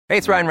Hey,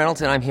 it's Ryan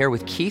Reynolds, and I'm here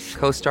with Keith,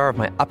 co-star of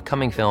my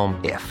upcoming film,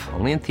 If,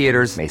 only in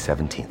theaters May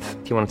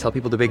 17th. Do you want to tell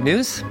people the big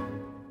news?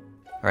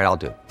 All right, I'll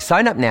do it.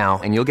 Sign up now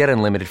and you'll get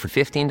unlimited for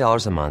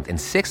 $15 a month and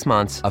 6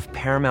 months of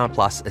Paramount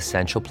Plus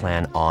Essential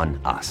Plan on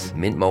us.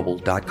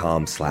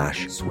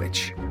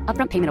 MintMobile.com/switch.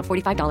 Upfront payment of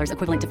 $45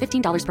 equivalent to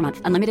 $15 per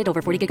month. Unlimited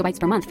over 40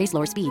 gigabytes per month. Face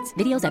lower speeds.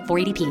 Videos at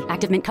 480p.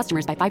 Active Mint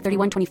customers by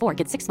 531.24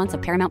 get 6 months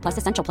of Paramount Plus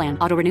Essential Plan.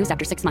 Auto renews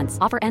after 6 months.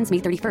 Offer ends May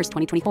 31st,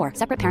 2024.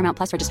 Separate Paramount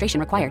Plus registration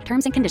required.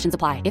 Terms and conditions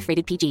apply if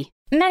rated PG.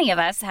 Many of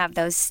us have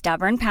those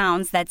stubborn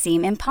pounds that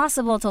seem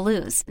impossible to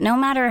lose, no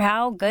matter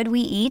how good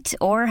we eat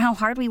or how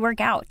hard we work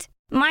out.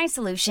 My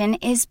solution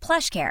is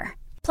PlushCare.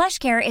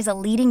 PlushCare is a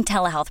leading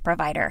telehealth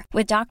provider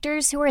with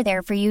doctors who are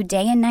there for you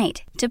day and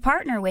night to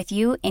partner with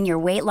you in your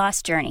weight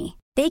loss journey.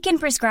 They can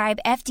prescribe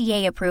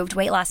FDA-approved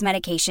weight loss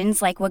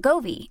medications like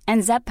Wegovy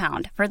and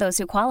Zepbound for those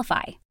who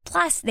qualify.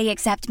 Plus, they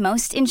accept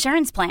most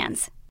insurance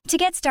plans. To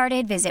get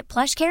started, visit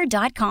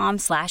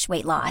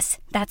plushcare.com/weightloss.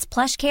 That's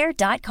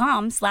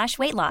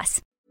plushcare.com/weightloss.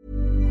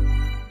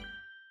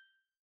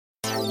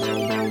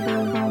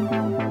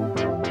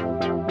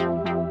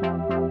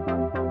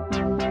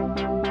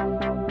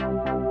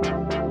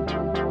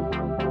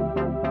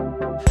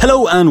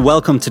 Hello and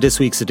welcome to this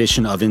week's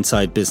edition of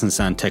Inside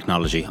Business and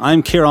Technology.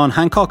 I'm Ciarán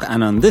Hancock,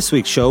 and on this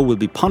week's show we'll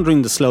be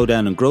pondering the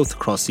slowdown in growth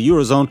across the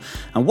Eurozone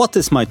and what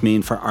this might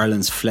mean for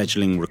Ireland's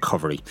fledgling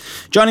recovery.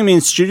 Joining me in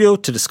studio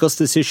to discuss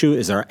this issue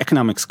is our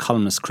economics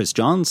columnist Chris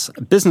Johns,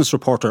 business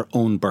reporter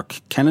Owen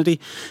Burke-Kennedy.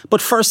 But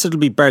first it'll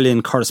be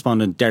Berlin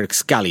correspondent Derek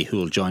Scally who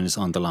will join us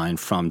on the line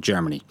from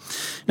Germany.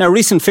 Now,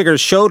 recent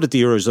figures show that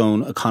the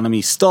Eurozone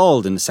economy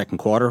stalled in the second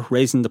quarter,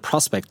 raising the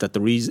prospect that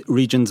the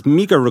region's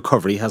meagre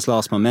recovery has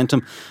lost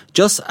momentum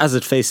just as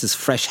it faces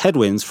fresh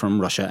headwinds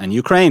from Russia and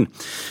Ukraine.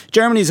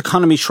 Germany's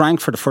economy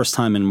shrank for the first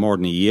time in more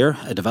than a year,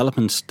 a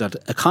development that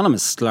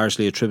economists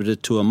largely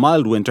attributed to a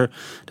mild winter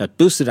that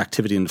boosted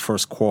activity in the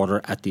first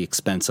quarter at the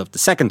expense of the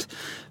second.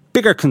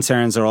 Bigger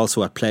concerns are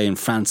also at play in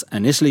France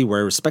and Italy,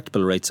 where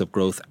respectable rates of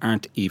growth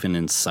aren't even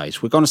in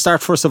sight. We're going to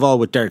start first of all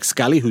with Derek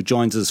Scally, who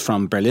joins us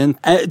from Berlin.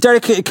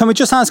 Derek, can we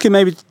just ask you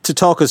maybe to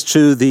talk us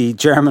through the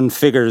German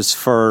figures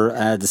for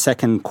the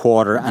second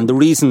quarter and the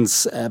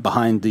reasons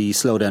behind the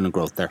slowdown in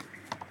growth there?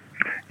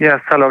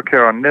 Yes, hello,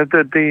 Ciarán.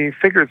 The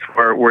figures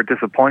were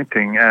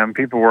disappointing.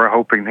 People were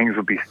hoping things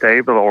would be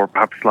stable or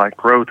perhaps slight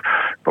growth,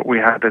 but we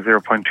had a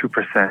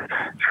 0.2%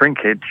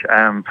 shrinkage.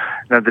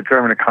 Now, the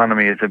German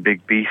economy is a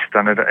big beast,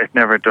 and it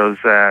never does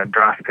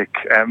drastic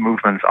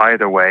movements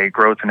either way.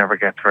 Growth never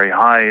gets very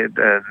high.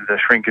 The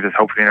shrinkages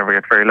hopefully never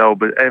get very low.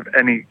 But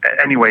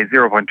anyway,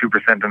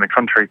 0.2% in the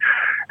country,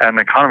 an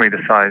economy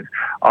the size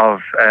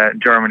of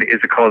Germany,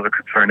 is a cause of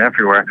concern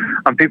everywhere.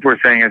 And people were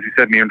saying, as you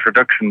said in the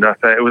introduction,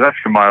 that it was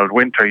actually a mild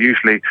winter.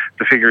 Usually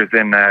the figures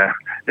in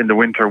the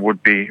winter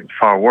would be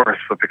far worse,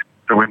 but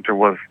the winter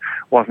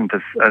wasn't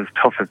as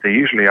tough as they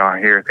usually are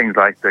here. Things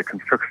like the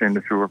construction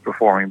industry were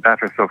performing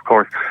better. So, of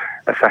course,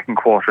 a second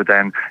quarter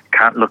then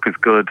can't look as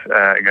good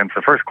against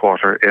the first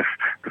quarter if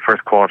the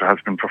first quarter has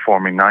been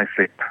performing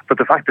nicely. But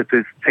the fact that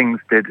these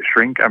things did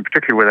shrink, and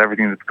particularly with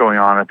everything that's going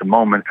on at the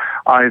moment,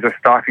 eyes are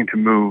starting to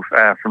move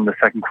from the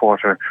second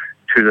quarter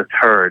to the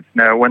third.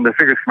 Now, when the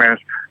figures came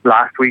out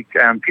last week,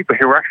 people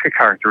here were actually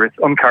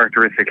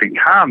uncharacteristically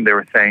calm. They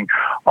were saying,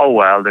 oh,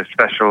 well, there's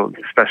special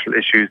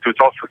issues. There's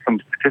also some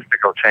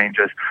statistical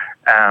changes.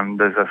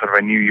 There's a sort of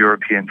a new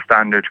European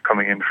standard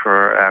coming in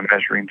for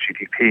measuring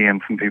GDP,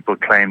 and some people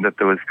claim that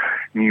there was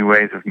new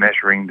ways of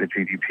measuring the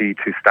GDP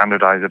to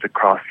standardize it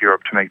across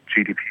Europe to make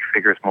GDP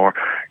figures more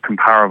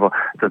comparable.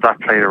 That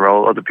played a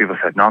role. Other people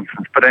said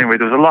nonsense. But anyway,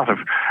 there was a lot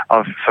of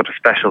sort of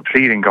special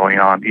pleading going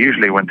on.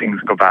 Usually when things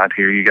go bad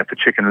here, you get the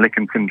chicken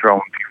licking syndrome.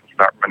 People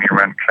start running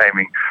around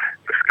claiming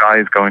the sky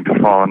is going to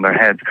fall on their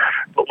heads.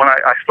 But when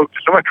I spoke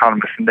to some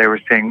economists, and they were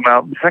saying,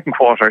 well, the second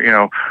quarter,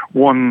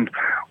 one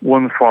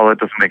swallow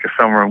doesn't make a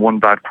summer, and one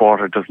bad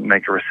quarter doesn't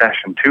make a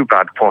recession. Two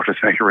bad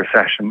quarters make a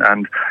recession.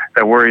 And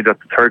they're worried that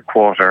the third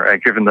quarter,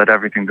 given that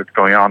everything that's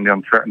going on, the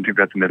uncertainty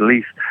about the Middle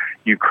East,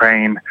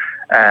 Ukraine,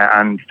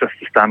 and just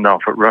the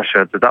standoff with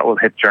Russia, that will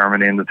hit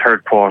Germany in the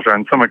third quarter.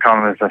 And some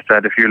economists have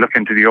said, if you look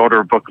into the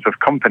order books of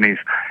companies,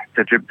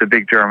 the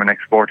big German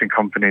exporting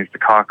companies, the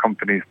car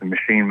companies, the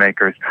machine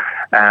makers,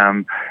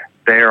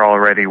 they're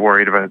already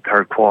worried about the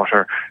third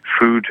quarter.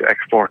 Food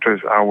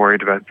exporters are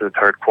worried about the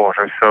third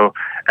quarter. So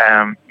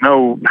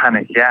no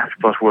panic yet,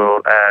 but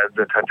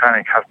the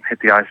Titanic hasn't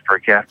hit the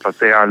iceberg yet, but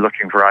they are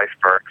looking for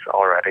icebergs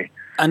already.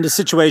 And the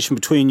situation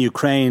between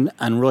Ukraine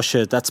and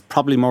Russia, that's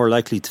probably more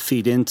likely to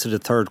feed into the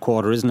third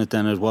quarter, isn't it,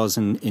 than it was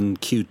in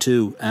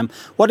Q2.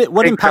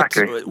 What impact,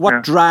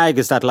 what drag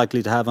is that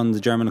likely to have on the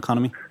German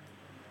economy?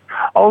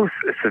 Oh,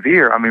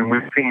 severe. I mean,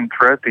 we've seen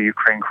throughout the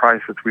Ukraine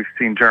crisis, we've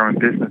seen German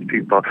business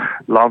people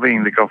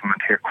lobbying the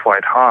government here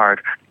quite hard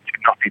to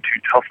not be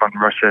too tough on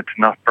Russia, to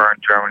not burn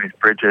Germany's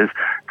bridges.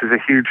 There's a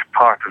huge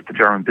part of the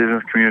German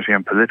business community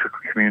and political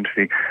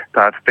community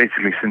that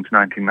basically since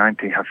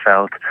 1990 have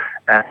felt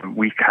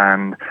we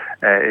can.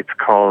 It's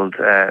called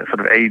sort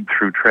of aid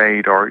through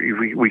trade, or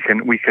we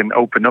can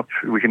open up,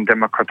 we can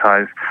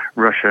democratize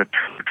Russia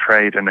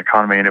trade and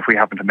economy, and if we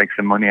happen to make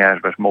some money out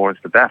of it, more is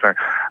the better.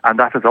 And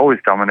that has always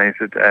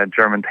dominated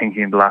German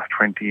thinking in the last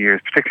 20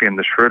 years, particularly in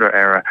the Schröder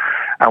era.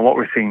 And what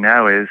we're seeing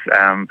now is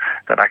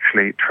that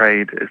actually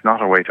trade is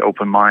not a way to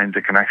open minds.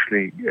 It can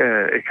actually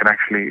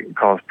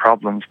cause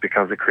problems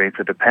because it creates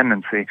a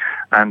dependency.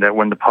 And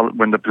when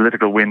the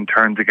political wind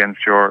turns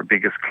against your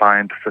biggest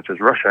client, such as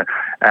Russia,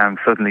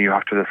 suddenly you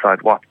have to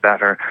decide what's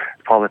better.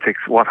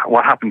 Politics.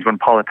 What happens when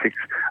politics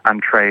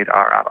and trade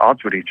are at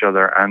odds with each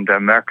other? And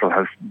Merkel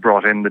has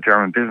brought in the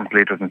German business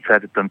leaders and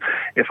said to them,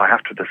 if I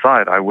have to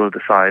decide, I will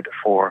decide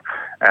for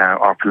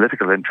our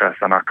political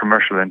interests, and our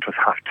commercial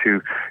interests have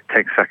to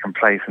take second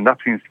place. And that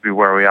seems to be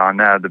where we are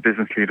now. The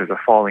business leaders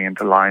are falling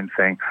into line,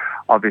 saying,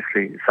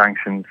 obviously,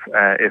 sanctions,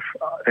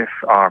 if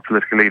our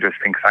political leaders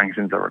think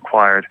sanctions are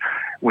required,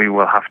 we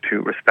will have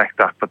to respect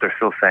that, but they're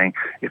still saying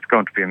it's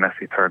going to be a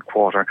messy third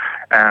quarter.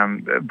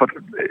 But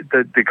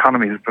the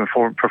economy has been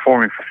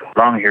performing for so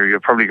long here.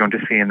 You're probably going to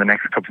see in the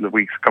next couple of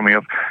weeks coming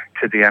up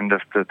to the end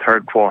of the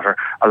third quarter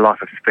a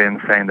lot of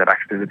spin saying that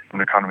actually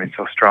the economy is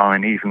so strong,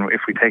 and even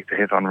if we take the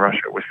hit on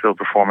Russia, we're still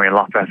performing a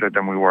lot better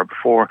than we were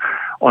before.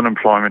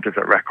 Unemployment is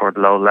at record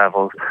low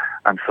levels,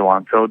 and so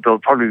on. So there'll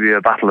probably be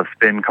a battle of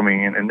spin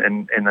coming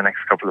in the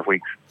next couple of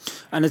weeks.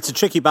 And it's a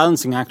tricky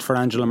balancing act for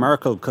Angela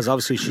Merkel, because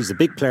obviously she's a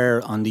big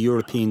player on the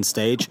European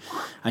stage,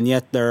 and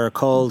yet there are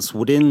calls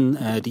within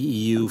the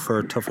EU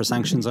for tougher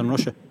sanctions on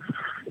Russia.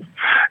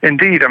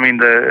 Indeed, I mean,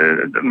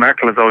 the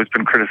Merkel has always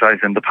been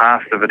criticised in the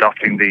past of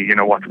adopting the,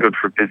 what's good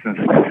for business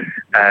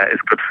is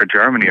good for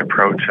Germany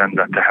approach, and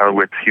to hell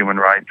with human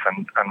rights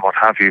and what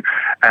have you.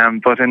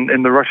 But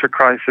in the Russia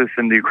crisis,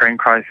 in the Ukraine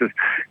crisis,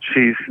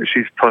 she's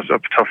put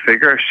up a tough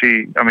figure.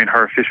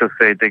 Her officials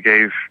say they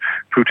gave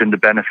Putin the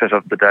benefit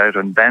of the doubt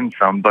and then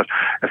some, but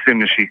as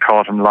soon as she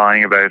caught him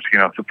lying about,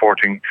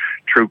 supporting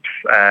troops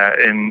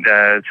in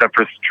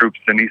separatist troops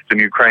in eastern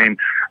Ukraine,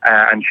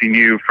 and she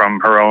knew from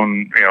her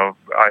own,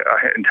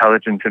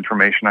 intelligence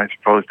information, I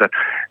suppose, that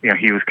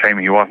he was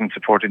claiming he wasn't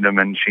supporting them,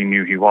 and she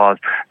knew he was,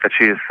 that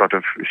she's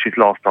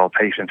lost all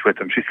patience with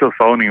him. She's still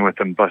phoning with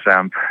him, but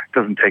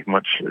doesn't take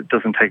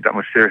that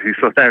much seriously.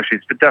 So now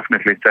she's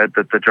definitely said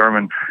that the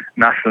German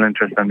national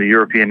interest and the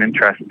European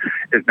interest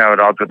is now at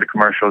odds with the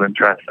commercial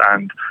interest,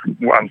 and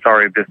I'm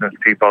sorry, business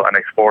people and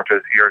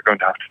exporters, you're going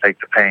to have to take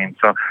the pain.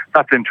 So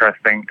that's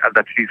interesting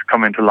that she's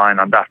come into line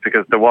on that,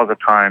 because there was a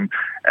time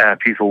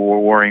people were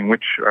worrying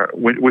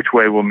which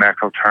way will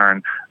Merkel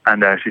turn,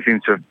 and she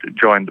seems to have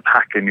joined the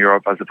pack in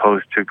Europe as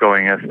opposed to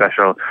going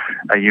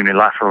a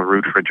unilateral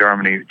route for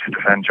Germany to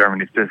defend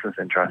Germany's business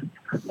interests.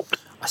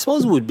 I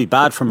suppose it would be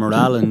bad for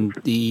morale in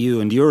the EU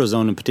and the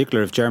Eurozone in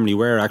particular if Germany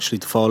were actually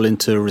to fall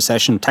into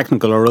recession,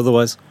 technical or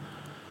otherwise.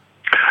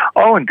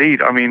 Oh,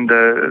 indeed. I mean,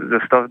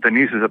 the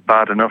news is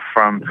bad enough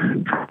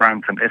from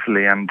France and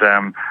Italy, and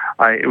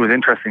it was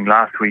interesting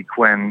last week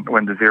when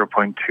the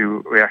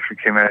 0.2 reaction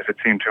came out. It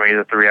seemed to me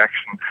that the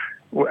reaction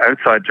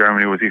outside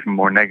Germany was even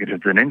more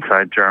negative than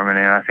inside Germany,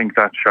 and I think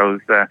that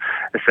shows a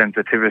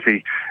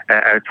sensitivity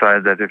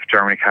outside, that if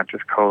Germany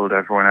catches cold,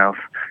 everyone else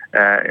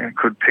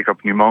could pick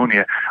up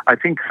pneumonia. I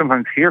think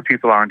sometimes here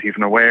people aren't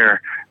even aware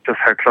just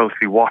how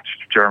closely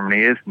watched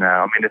Germany is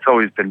now. I mean, it's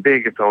always been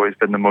big, it's always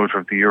been the motor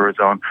of the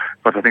Eurozone,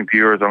 but I think the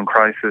Eurozone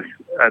crisis,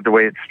 the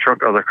way it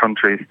struck other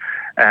countries,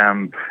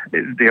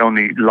 the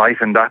only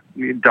light in that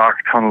dark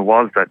tunnel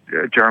was that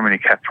Germany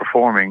kept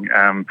performing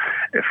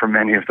for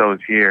many of those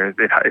years.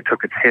 It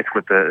took its hit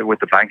with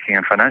the banking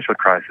and financial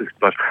crisis,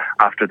 but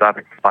after that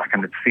it was back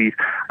on its feet,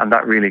 and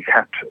that really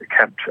kept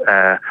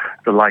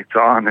the lights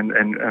on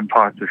in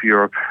parts of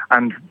Europe.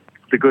 And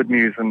the good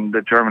news in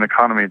the German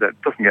economy that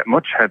doesn't get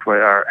much headway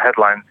or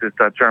headlines is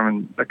that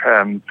German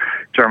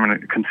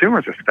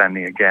consumers are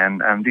spending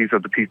again, and these are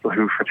the people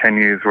who for 10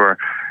 years were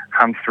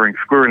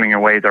squirreling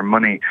away their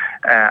money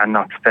and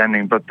not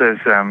spending. But there's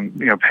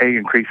pay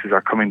increases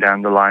are coming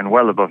down the line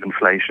well above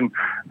inflation,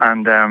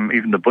 and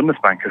even the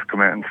Bundesbank has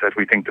come out and said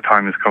we think the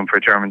time has come for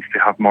Germans to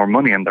have more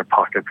money in their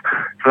pockets.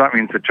 So that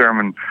means that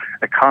German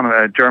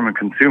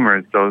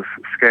consumers, those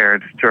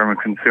scared German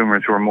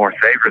consumers who are more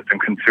savers than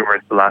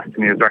consumers the last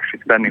 10 years, are actually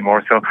spending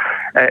more. So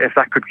if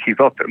that could keep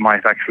up, it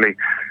might actually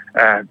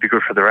be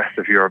good for the rest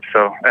of Europe.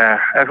 So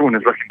everyone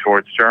is looking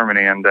towards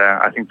Germany, and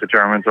I think the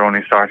Germans are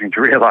only starting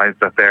to realise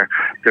that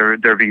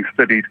they're being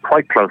studied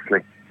quite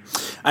closely.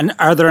 And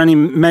are there any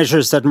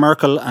measures that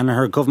Merkel and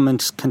her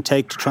government can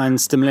take to try and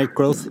stimulate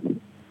growth?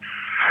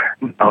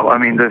 No, I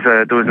mean,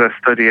 there was a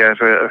study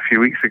out a few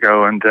weeks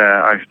ago, and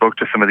I spoke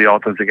to some of the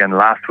authors again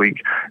last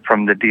week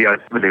from the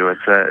DIW.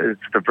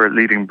 It's the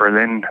leading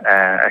Berlin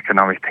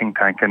economic think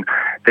tank, and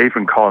they've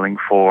been calling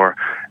for,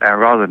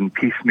 rather than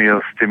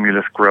piecemeal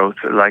stimulus growth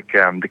like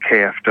the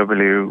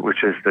KfW,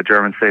 which is the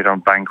German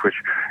state-owned bank, which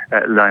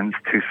lends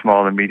to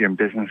small and medium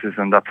businesses,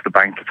 and that's the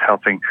bank that's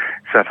helping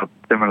set up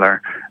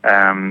similar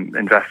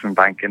investment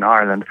bank in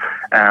Ireland.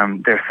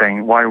 They're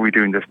saying, why are we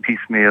doing this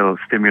piecemeal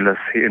stimulus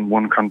in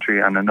one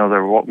country and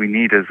another? What we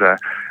need is a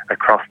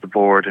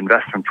across-the-board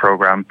investment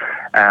program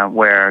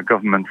where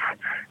governments,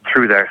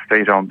 through their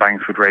state-owned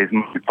banks, would raise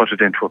money, put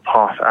it into a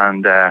pot,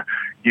 and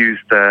use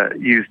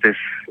this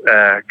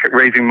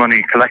raising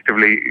money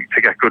collectively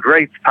to get good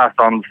rates, pass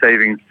on the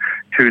savings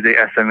to the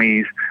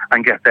SMEs,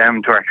 and get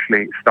them to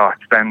actually start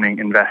spending,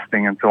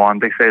 investing, and so on.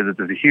 They say that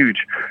there's a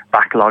huge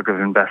backlog of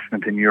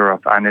investment in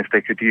Europe, and if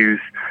they could use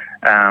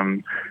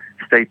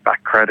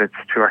state-backed credits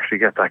to actually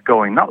get that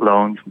going, not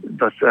loans,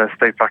 but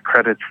state-backed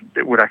credits,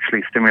 it would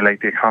actually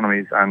stimulate the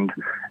economies, and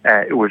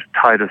it would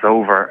tide us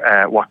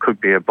over what could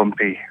be a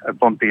bumpy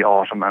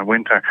autumn and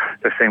winter.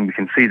 They're saying we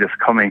can see this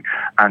coming,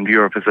 and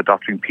Europe is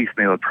adopting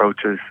piecemeal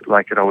approaches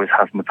like it always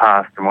has in the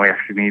past, and what we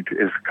actually need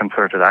is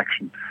concerted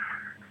action.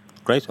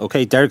 Great.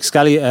 Okay, Derek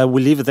Scally,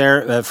 we'll leave it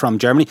there from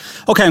Germany.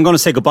 Okay, I'm going to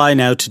say goodbye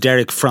now to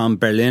Derek from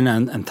Berlin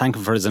and thank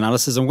him for his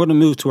analysis. I'm going to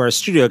move to our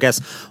studio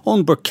guests,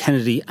 Owen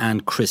Burke-Kennedy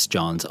and Chris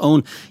Johns.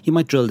 Owen, you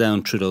might drill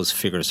down through those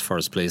figures for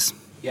us, please.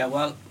 Yeah,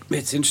 well,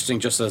 it's interesting,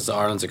 just as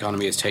Ireland's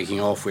economy is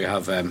taking off, we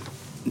have the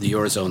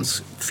Eurozone's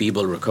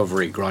feeble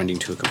recovery grinding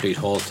to a complete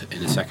halt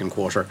in the second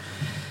quarter.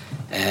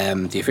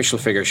 The official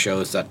figure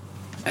shows that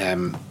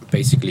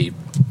basically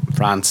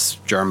France,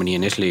 Germany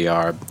and Italy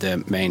are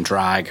the main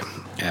drag.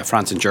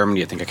 France and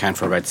Germany, I think, account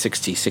for about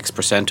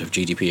 66% of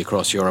GDP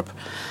across Europe,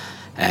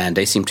 and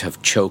they seem to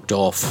have choked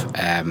off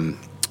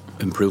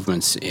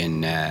improvements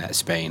in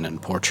Spain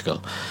and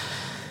Portugal.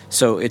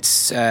 So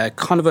it's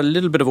kind of a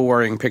little bit of a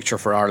worrying picture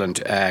for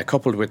Ireland,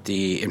 coupled with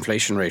the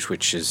inflation rate,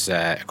 which is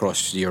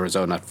across the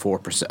Eurozone at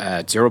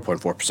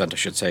 0.4%, I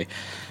should say,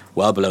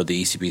 well below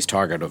the ECB's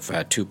target of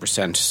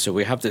 2%. So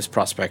we have this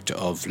prospect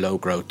of low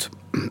growth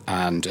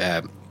and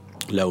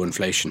low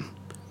inflation,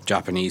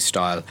 Japanese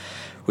style,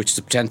 which is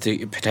a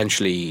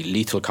potentially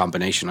lethal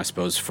combination, I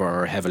suppose,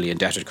 for heavily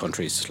indebted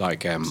countries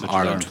like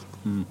Ireland.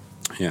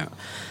 Yeah.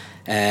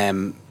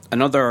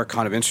 Another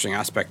kind of interesting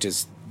aspect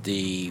is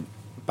the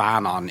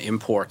ban on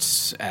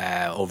imports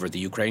over the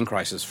Ukraine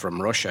crisis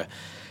from Russia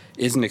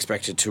isn't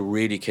expected to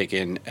really kick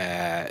in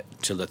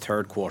till the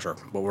third quarter.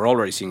 But we're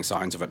already seeing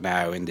signs of it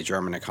now in the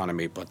German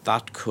economy, but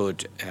that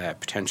could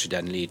potentially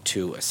then lead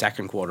to a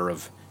second quarter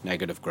of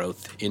negative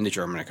growth in the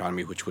German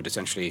economy, which would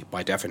essentially,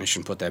 by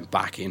definition, put them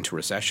back into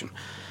recession.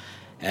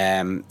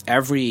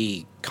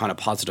 Every kind of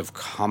positive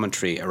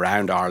commentary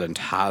around Ireland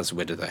has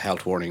with it a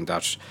health warning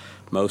that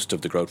most of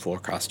the growth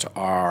forecasts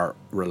are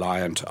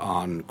reliant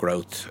on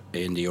growth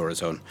in the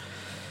Eurozone.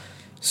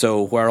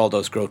 So where all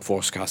those growth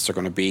forecasts are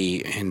going to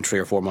be in 3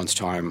 or 4 months'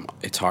 time,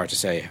 it's hard to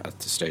say at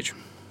this stage.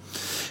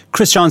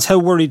 Chris Johns, how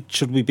worried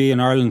should we be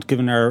in Ireland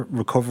given our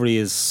recovery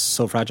is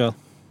so fragile?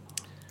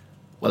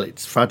 Well,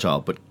 it's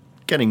fragile, but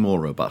getting more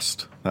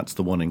robust. That's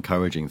the one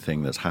encouraging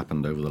thing that's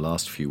happened over the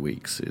last few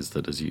weeks, is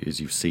that as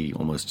you see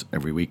almost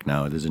every week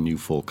now, there's a new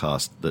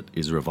forecast that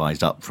is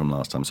revised up from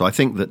last time. So I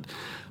think that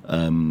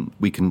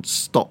we can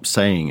stop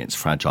saying it's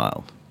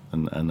fragile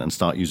and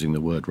start using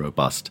the word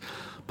robust,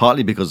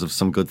 partly because of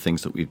some good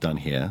things that we've done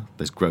here.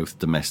 There's growth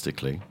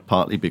domestically,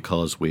 partly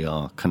because we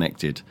are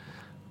connected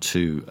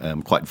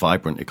to quite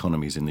vibrant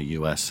economies in the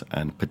US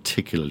and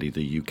particularly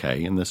the UK,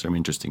 and there's some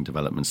interesting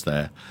developments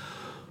there.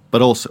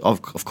 But also,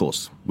 of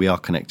course, we are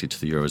connected to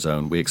the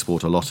Eurozone. We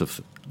export a lot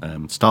of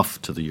stuff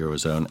to the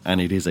Eurozone,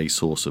 and it is a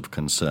source of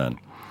concern.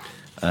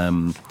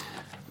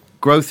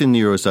 Growth in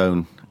the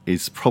Eurozone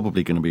is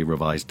probably going to be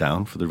revised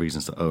down for the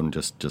reasons that Owen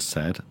just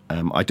said.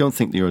 I don't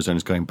think the Eurozone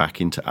is going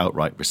back into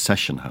outright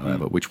recession,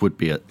 however, which would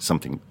be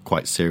something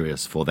quite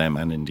serious for them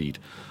and indeed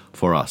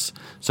for us.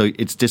 So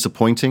it's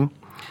disappointing.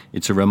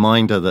 It's a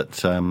reminder that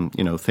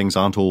things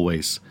aren't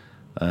always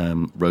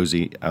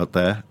rosy out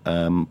there,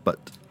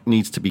 but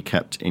needs to be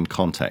kept in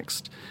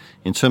context.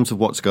 In terms of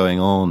what's going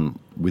on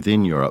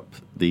within Europe,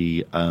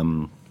 the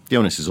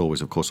onus is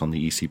always, of course, on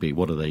the ECB.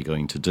 What are they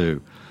going to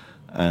do?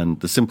 And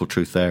the simple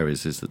truth there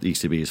is that the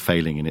ECB is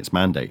failing in its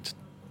mandate,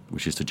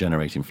 which is to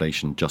generate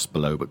inflation just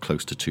below but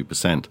close to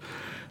 2%.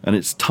 And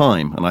it's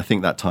time, and I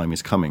think that time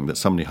is coming, that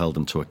somebody held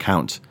them to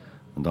account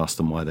and asked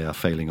them why they are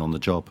failing on the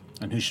job.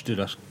 And who should do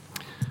that?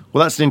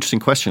 Well, that's an interesting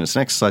question. It's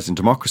an exercise in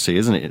democracy,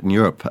 isn't it, in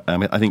Europe?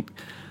 I think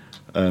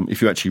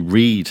if you actually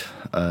read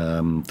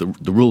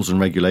the rules and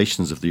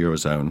regulations of the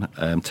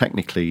Eurozone,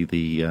 technically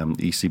the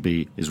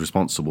ECB is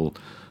responsible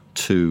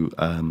to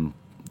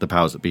the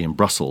powers that be in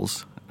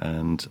Brussels,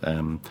 and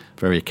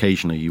very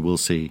occasionally you will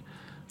see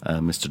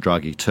Mr.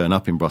 Draghi turn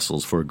up in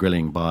Brussels for a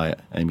grilling by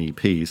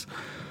MEPs.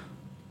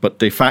 But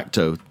de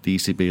facto, the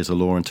ECB is a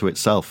law unto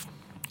itself,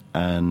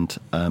 and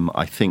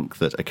I think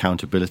that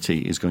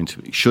accountability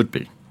should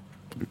be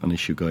an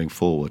issue going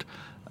forward.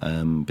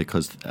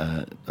 because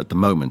at the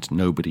moment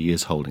nobody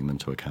is holding them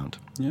to account.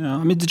 Yeah,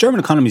 I mean, the German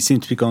economy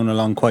seems to be going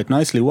along quite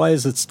nicely. Why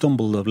has it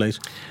stumbled of late?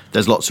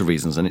 There's lots of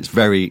reasons, and it's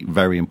very,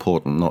 very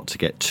important not to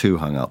get too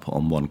hung up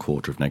on one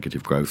quarter of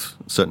negative growth.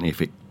 Certainly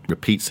if it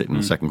repeats it in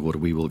the second quarter,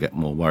 we will get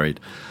more worried.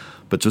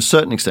 But to a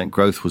certain extent,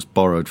 growth was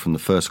borrowed from the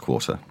first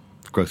quarter.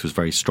 Growth was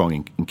very strong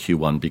in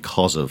Q1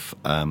 because of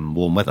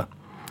warm weather.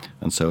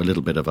 And so a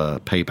little bit of a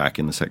payback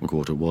in the second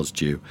quarter was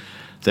due.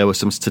 There were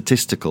some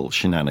statistical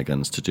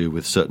shenanigans to do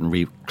with certain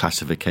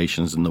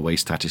reclassifications and the way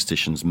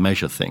statisticians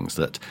measure things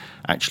that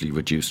actually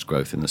reduced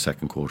growth in the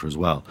second quarter as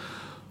well.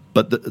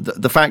 But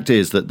the fact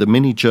is that the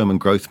mini German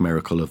growth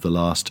miracle of the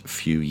last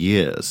few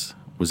years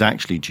was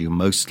actually due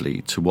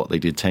mostly to what they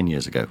did 10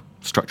 years ago,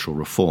 structural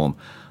reform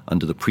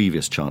under the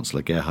previous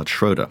Chancellor, Gerhard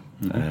Schröder.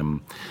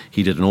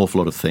 He did an awful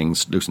lot of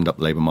things, loosened up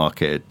the labour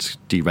market,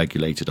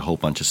 deregulated a whole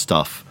bunch of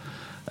stuff,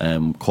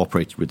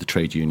 cooperated with the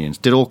trade unions,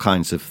 did all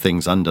kinds of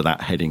things under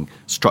that heading,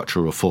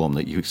 structural reform,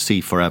 that you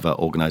see forever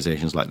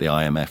organisations like the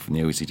IMF and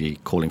the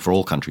OECD calling for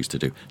all countries to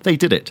do. They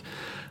did it.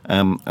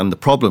 And the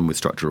problem with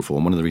structural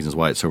reform, one of the reasons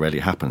why it so rarely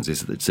happens,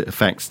 is that its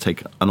effects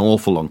take an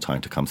awful long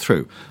time to come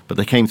through. But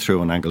they came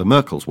through on Angela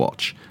Merkel's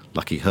watch,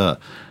 lucky her.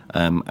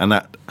 And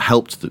that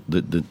helped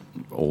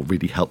or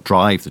really helped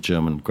drive the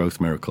German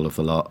growth miracle of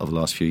the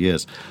last few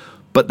years.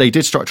 But they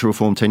did structural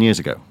reform 10 years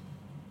ago.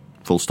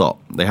 Full stop.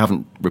 They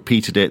haven't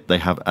repeated it.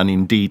 And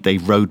indeed, they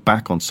rode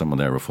back on some of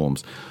their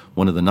reforms.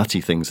 One of the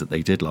nutty things that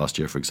they did last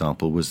year, for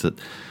example, was that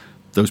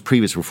those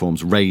previous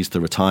reforms raised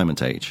the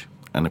retirement age.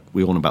 And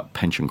we all know about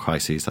pension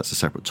crises. That's a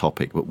separate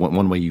topic. But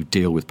one way you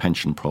deal with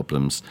pension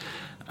problems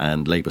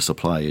and labour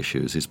supply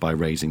issues is by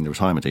raising the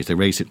retirement age. They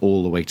raised it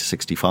all the way to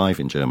 65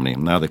 in Germany,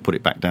 and now they've put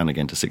it back down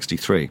again to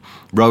 63.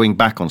 Rowing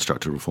back on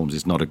structural reforms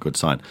is not a good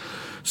sign.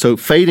 So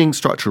fading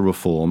structural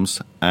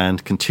reforms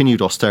and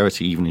continued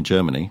austerity even in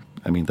Germany,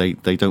 I mean, they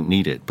don't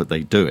need it, but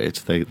they do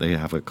it. They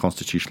have a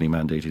constitutionally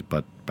mandated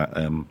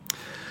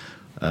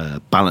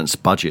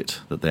balanced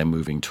budget that they're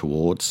moving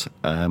towards.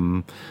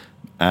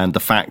 And the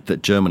fact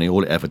that Germany,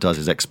 all it ever does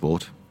is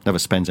export, never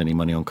spends any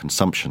money on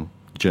consumption.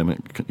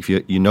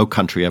 No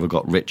country ever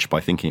got rich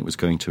by thinking it was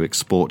going to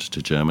export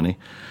to Germany.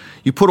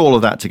 You put all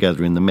of that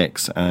together in the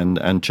mix,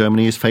 and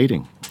Germany is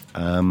fading.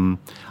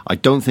 I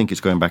don't think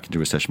it's going back into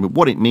recession, but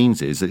what it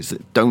means is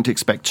that don't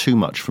expect too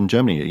much from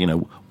Germany.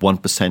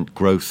 1%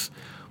 growth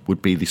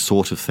would be the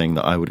sort of thing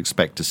that I would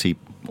expect to see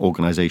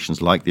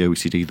organisations like the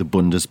OECD, the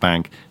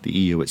Bundesbank, the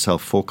EU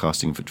itself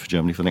forecasting for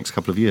Germany for the next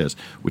couple of years,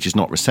 which is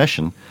not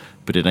recession,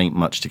 but it ain't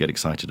much to get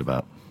excited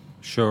about.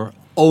 Sure.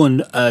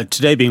 Owen,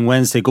 today being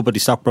Wednesday, Goodbody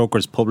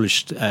Stockbrokers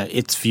published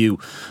its view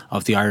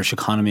of the Irish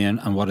economy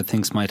and what it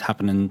thinks might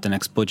happen in the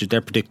next budget. They're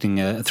predicting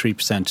a 3%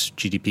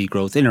 GDP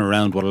growth in and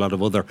around what a lot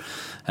of other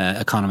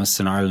economists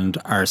in Ireland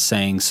are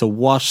saying. So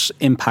what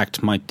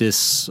impact might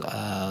this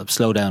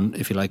slowdown,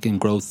 if you like, in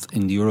growth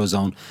in the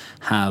Eurozone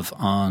have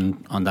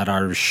on that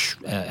Irish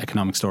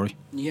economic story?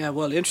 Yeah,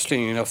 well,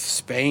 interestingly enough,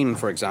 Spain,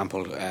 for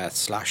example,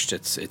 slashed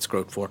its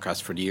growth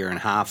forecast for the year and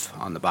a half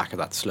on the back of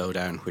that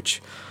slowdown,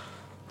 which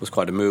was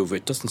quite a move.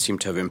 It doesn't seem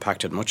to have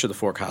impacted much of the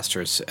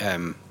forecasters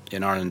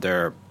in Ireland.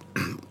 They're,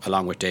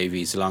 along with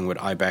Davies, along with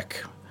IBEC,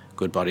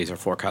 Goodbody are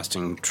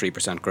forecasting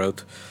 3%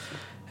 growth,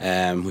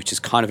 which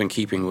is kind of in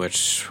keeping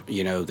with the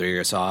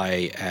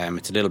ESI.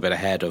 It's a little bit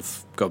ahead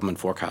of government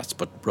forecasts,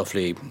 but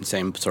roughly the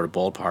same sort of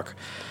ballpark.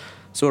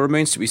 So it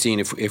remains to be seen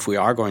if we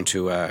are going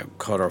to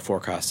cut our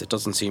forecast. It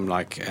doesn't seem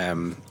like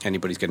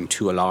anybody's getting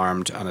too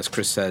alarmed. And as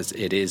Chris says,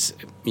 it is,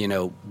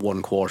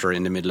 one quarter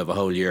in the middle of a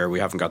whole year. We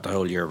haven't got the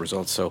whole year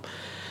results. So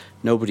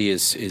nobody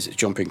is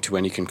jumping to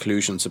any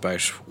conclusions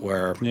about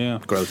where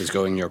growth is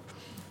going in Europe.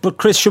 But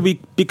Chris, should we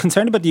be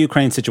concerned about the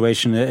Ukraine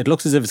situation? It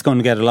looks as if it's going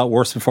to get a lot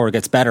worse before it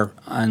gets better.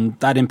 And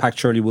that impact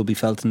surely will be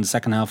felt in the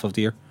second half of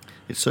the year.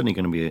 It's certainly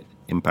going to be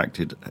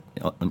impacted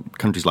on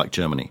countries like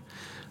Germany.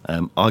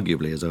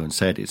 Arguably, as Owen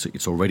said,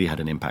 it's already had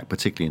an impact,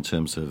 particularly in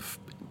terms of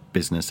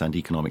business and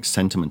economic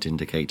sentiment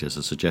indicators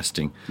are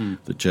suggesting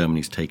that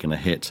Germany's taken a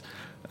hit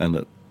and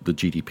that the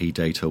GDP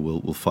data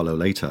will follow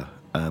later.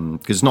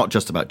 Because it's not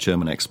just about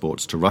German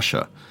exports to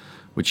Russia,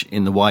 which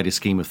in the wider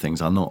scheme of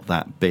things are not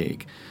that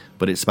big,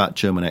 but it's about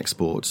German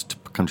exports to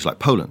countries like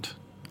Poland.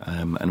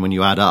 And when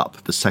you add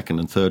up the second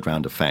and third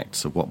round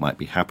effects of what might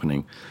be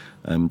happening,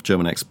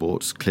 German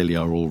exports clearly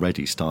are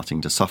already starting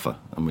to suffer,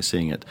 and we're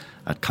seeing it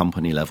at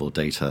company level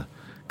data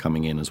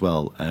coming in as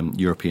well.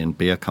 European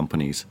beer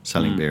companies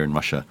selling beer in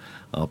Russia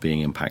are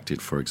being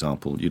impacted, for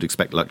example. You'd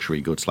expect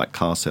luxury goods like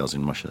car sales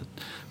in Russia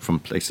from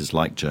places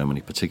like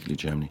Germany, particularly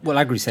Germany. Well,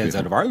 agri sales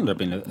out of Ireland have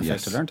been affected,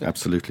 yes, aren't they?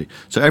 Absolutely.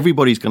 So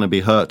everybody's going to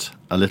be hurt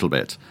a little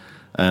bit.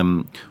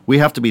 We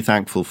have to be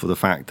thankful for the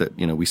fact that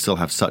we still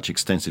have such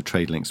extensive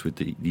trade links with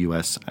the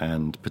US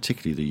and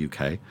particularly the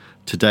UK.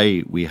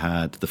 Today we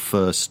had the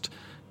first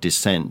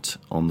dissent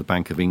on the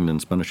Bank of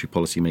England's Monetary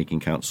Policy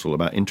Making Council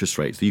about interest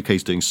rates. The UK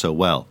is doing so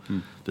well.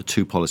 The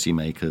two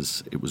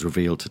policymakers, it was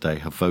revealed today,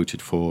 have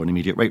voted for an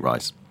immediate rate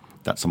rise.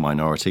 That's a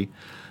minority.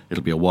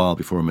 it'll be a while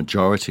before a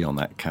majority on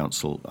that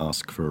council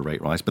ask for a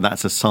rate rise. But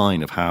that's a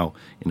sign of how,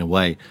 in a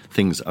way,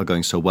 things are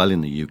going so well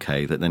in the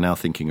UK that they're now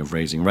thinking of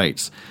raising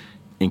rates,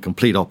 in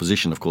complete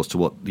opposition, of course, to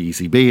what the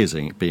ECB is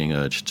being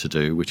urged to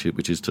do, which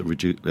is to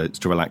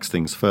relax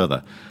things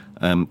further.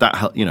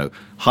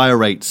 Higher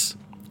rates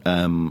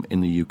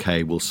in the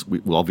UK will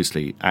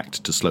obviously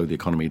act to slow the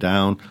economy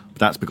down. But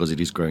that's because it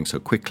is growing so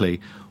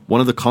quickly.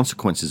 One of the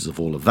consequences of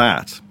all of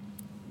that,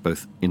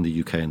 both in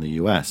the UK and the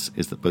US,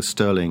 is that both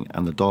sterling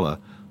and the dollar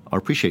are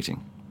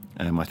appreciating.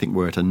 I think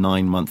we're at a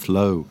 9-month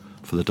low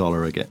for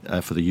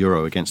the for the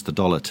euro against the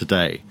dollar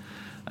today,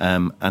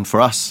 and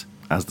for us,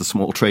 as the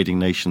small trading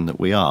nation that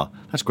we are,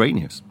 that's great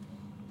news.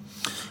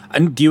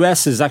 And the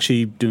US is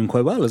actually doing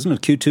quite well, isn't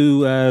it?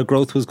 Q2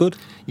 growth was good.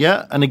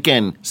 Yeah, and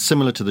again,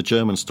 similar to the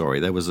German story,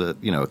 there was a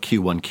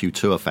Q1,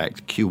 Q2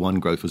 effect. Q1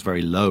 growth was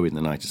very low in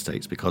the United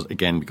States because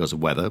of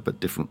weather, but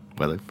different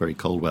weather, very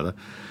cold weather.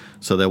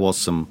 So there was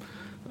some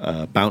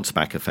bounce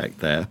back effect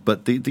there.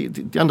 But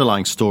the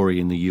underlying story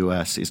in the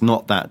US is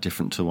not that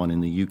different to one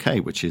in the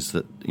UK, which is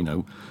that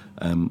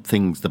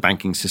the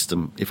banking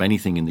system, if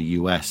anything, in the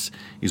US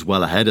is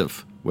well ahead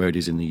of where it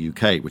is in the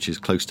UK, which is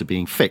close to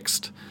being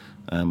fixed.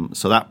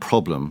 So that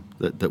problem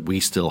that we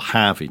still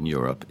have in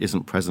Europe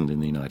isn't present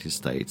in the United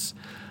States.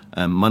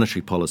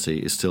 Monetary policy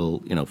is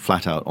still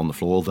flat out on the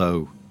floor,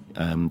 although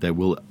there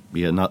will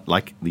be,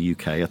 like the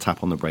UK, a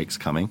tap on the brakes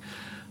coming.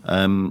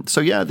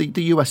 The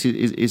US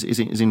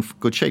is in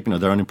good shape.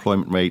 Their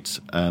unemployment rate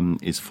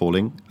is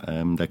falling.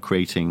 They're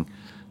creating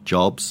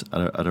jobs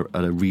at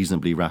a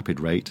reasonably rapid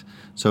rate.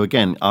 So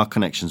again, our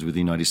connections with the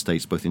United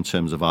States, both in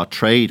terms of our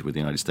trade with the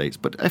United States,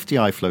 but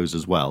FDI flows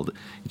as well,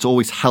 it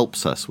always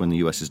helps us when the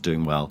US is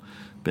doing well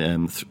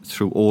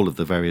through all of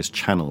the various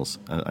channels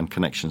and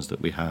connections that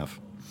we have.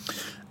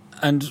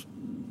 And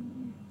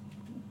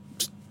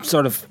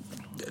sort of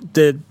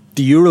the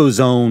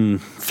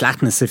Eurozone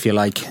flatness, if you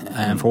like,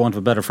 for want of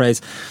a better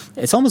phrase,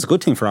 it's almost a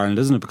good thing for Ireland,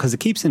 isn't it? Because it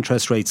keeps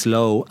interest rates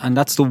low, and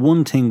that's the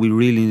one thing we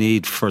really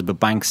need for the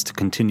banks to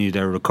continue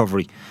their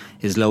recovery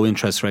is low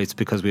interest rates,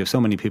 because we have so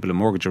many people in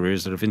mortgage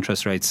arrears that if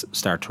interest rates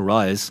start to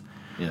rise...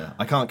 Yeah,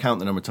 I can't count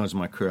the number of times in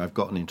my career I've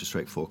got an interest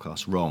rate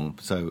forecast wrong.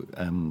 So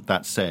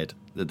that said,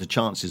 the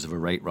chances of a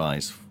rate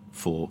rise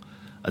for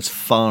as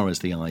far as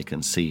the eye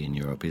can see in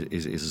Europe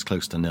is as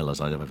close to nil as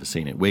I've ever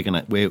seen it. We're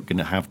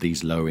gonna have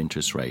these low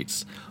interest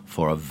rates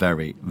for a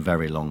very,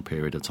 very long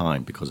period of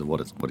time because of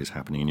what is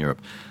happening in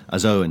Europe.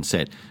 As Owen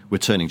said, we're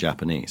turning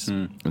Japanese,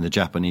 and the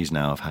Japanese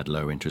now have had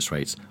low interest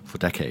rates for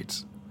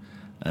decades.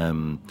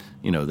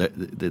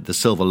 The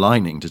silver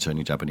lining to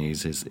turning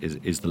Japanese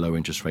is the low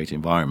interest rate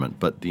environment,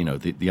 but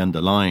the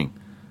underlying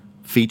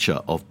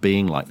feature of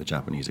being like the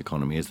Japanese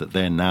economy is that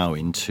they're now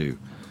into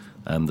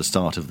the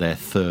start of their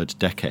third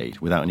decade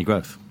without any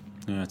growth.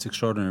 Yeah, it's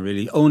extraordinary,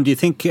 really. Owen, do you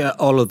think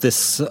all of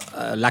this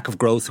lack of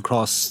growth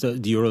across the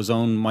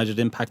Eurozone, might it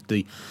impact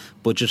the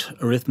budget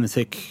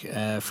arithmetic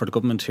for the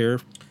government here?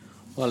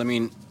 Well, I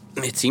mean,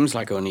 it seems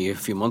like only a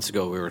few months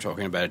ago we were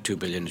talking about a 2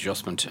 billion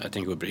adjustment. I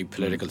think it would be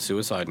political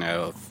suicide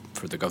now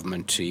for the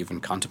government to even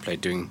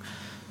contemplate doing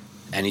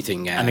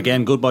anything. And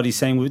again, Goodbody's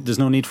saying there's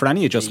no need for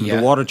any adjustment.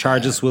 The water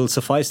charges will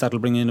suffice. That'll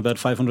bring in about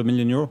 €500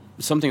 million.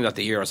 Something that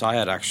the ERSI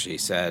had actually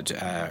said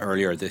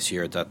earlier this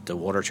year, that the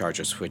water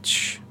charges,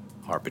 which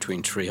are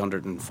between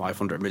 300 and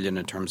 500 million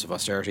in terms of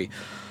austerity,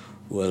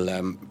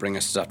 will bring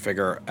us to that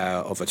figure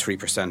of a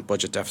 3%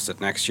 budget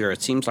deficit next year.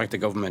 It seems like the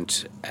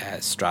government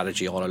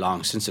strategy all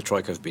along, since the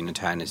Troika have been in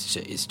town,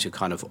 is to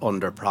kind of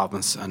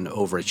under-promise and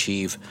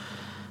overachieve.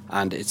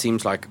 And it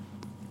seems like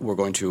we're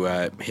going to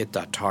hit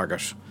that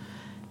target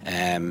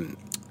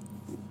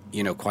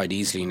quite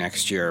easily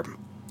next year.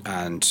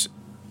 And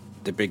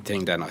the big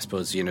thing then, I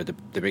suppose, the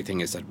big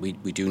thing is that we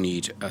do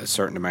need a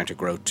certain amount of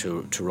growth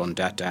to run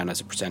debt down as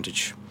a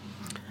percentage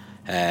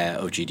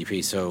of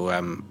GDP.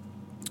 So,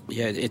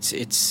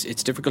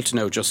 it's difficult to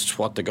know just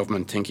what the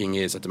government thinking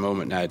is at the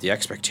moment now. The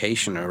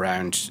expectation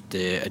around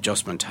the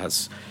adjustment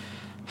has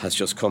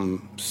just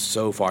come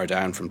so far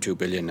down from 2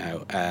 billion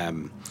now.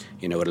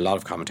 With a lot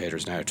of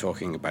commentators now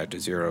talking about the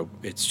zero,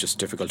 it's just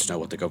difficult to know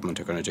what the government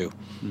are going to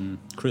do.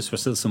 Chris, we're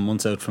still some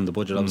months out from the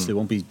budget. Obviously, it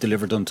won't be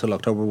delivered until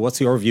October. What's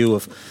your view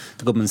of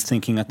the government's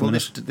thinking at the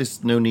minute?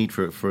 There's no need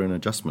for an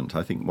adjustment.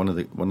 I think one of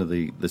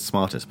the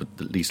smartest but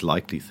the least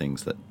likely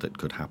things that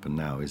could happen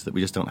now is that we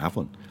just don't have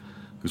one.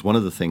 Because one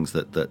of the things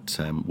that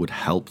would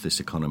help this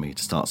economy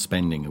to start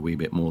spending a wee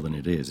bit more than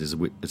it is a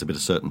bit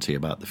of certainty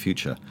about the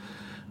future.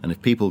 And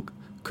if people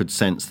could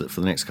sense that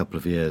for the next couple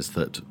of years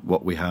that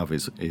what we have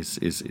is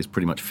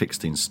pretty much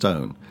fixed in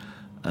stone,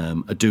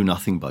 a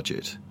do-nothing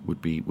budget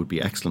would be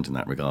excellent in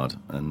that regard.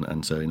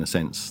 And so, in a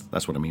sense,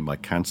 that's what I mean by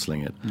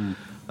cancelling it.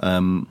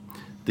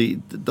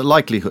 The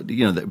likelihood,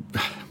 that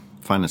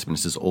finance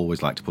ministers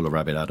always like to pull a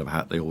rabbit out of a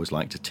hat. They always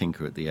like to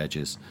tinker at the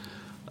edges.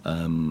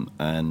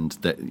 And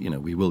that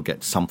we will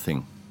get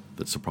something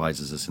that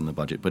surprises us in the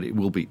budget, but it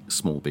will be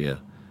small beer.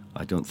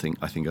 I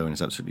think Owen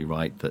is absolutely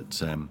right that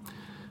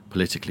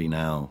politically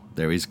now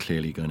there is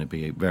clearly going to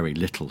be a very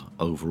little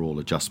overall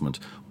adjustment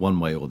one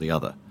way or the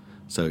other.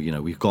 So,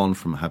 we've gone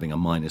from having a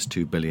minus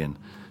 2 billion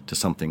to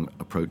something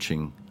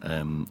approaching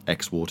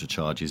ex-water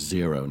charges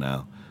zero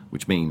now,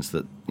 which means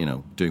that,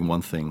 doing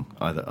one thing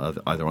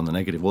either on the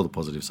negative or the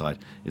positive side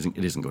isn't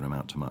going to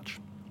amount to much.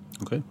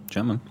 Okay,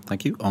 gentlemen,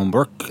 thank you. Owen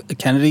Burke,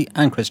 Kennedy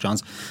and Chris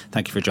Johns,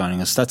 thank you for joining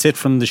us. That's it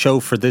from the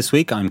show for this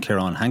week. I'm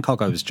Ciarán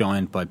Hancock. I was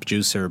joined by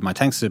my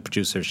thanks to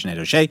producer Sinead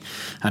O'Shea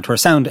and to our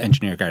sound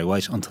engineer Gary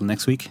White. Until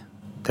next week,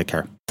 take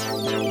care.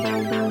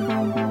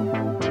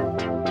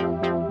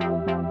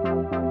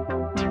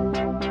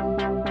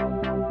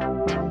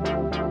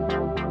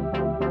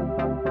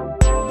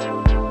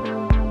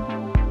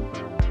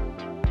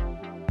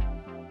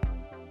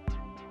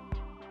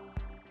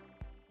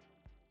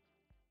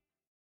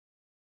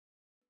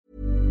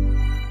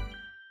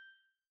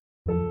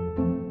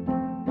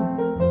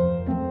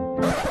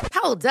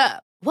 Hold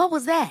up. What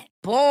was that?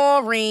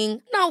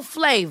 Boring. No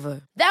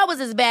flavor. That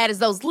was as bad as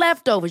those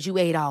leftovers you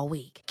ate all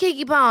week.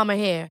 Keke Palmer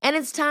here, and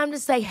it's time to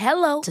say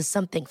hello to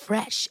something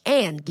fresh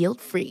and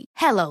guilt-free.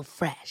 Hello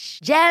Fresh.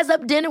 Jazz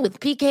up dinner with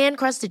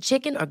pecan-crusted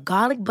chicken or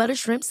garlic butter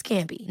shrimp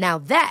scampi. Now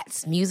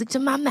that's music to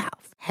my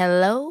mouth.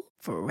 Hello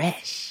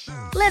Fresh.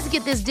 Let's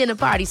get this dinner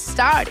party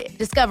started.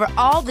 Discover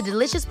all the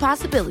delicious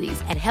possibilities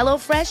at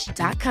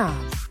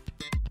HelloFresh.com.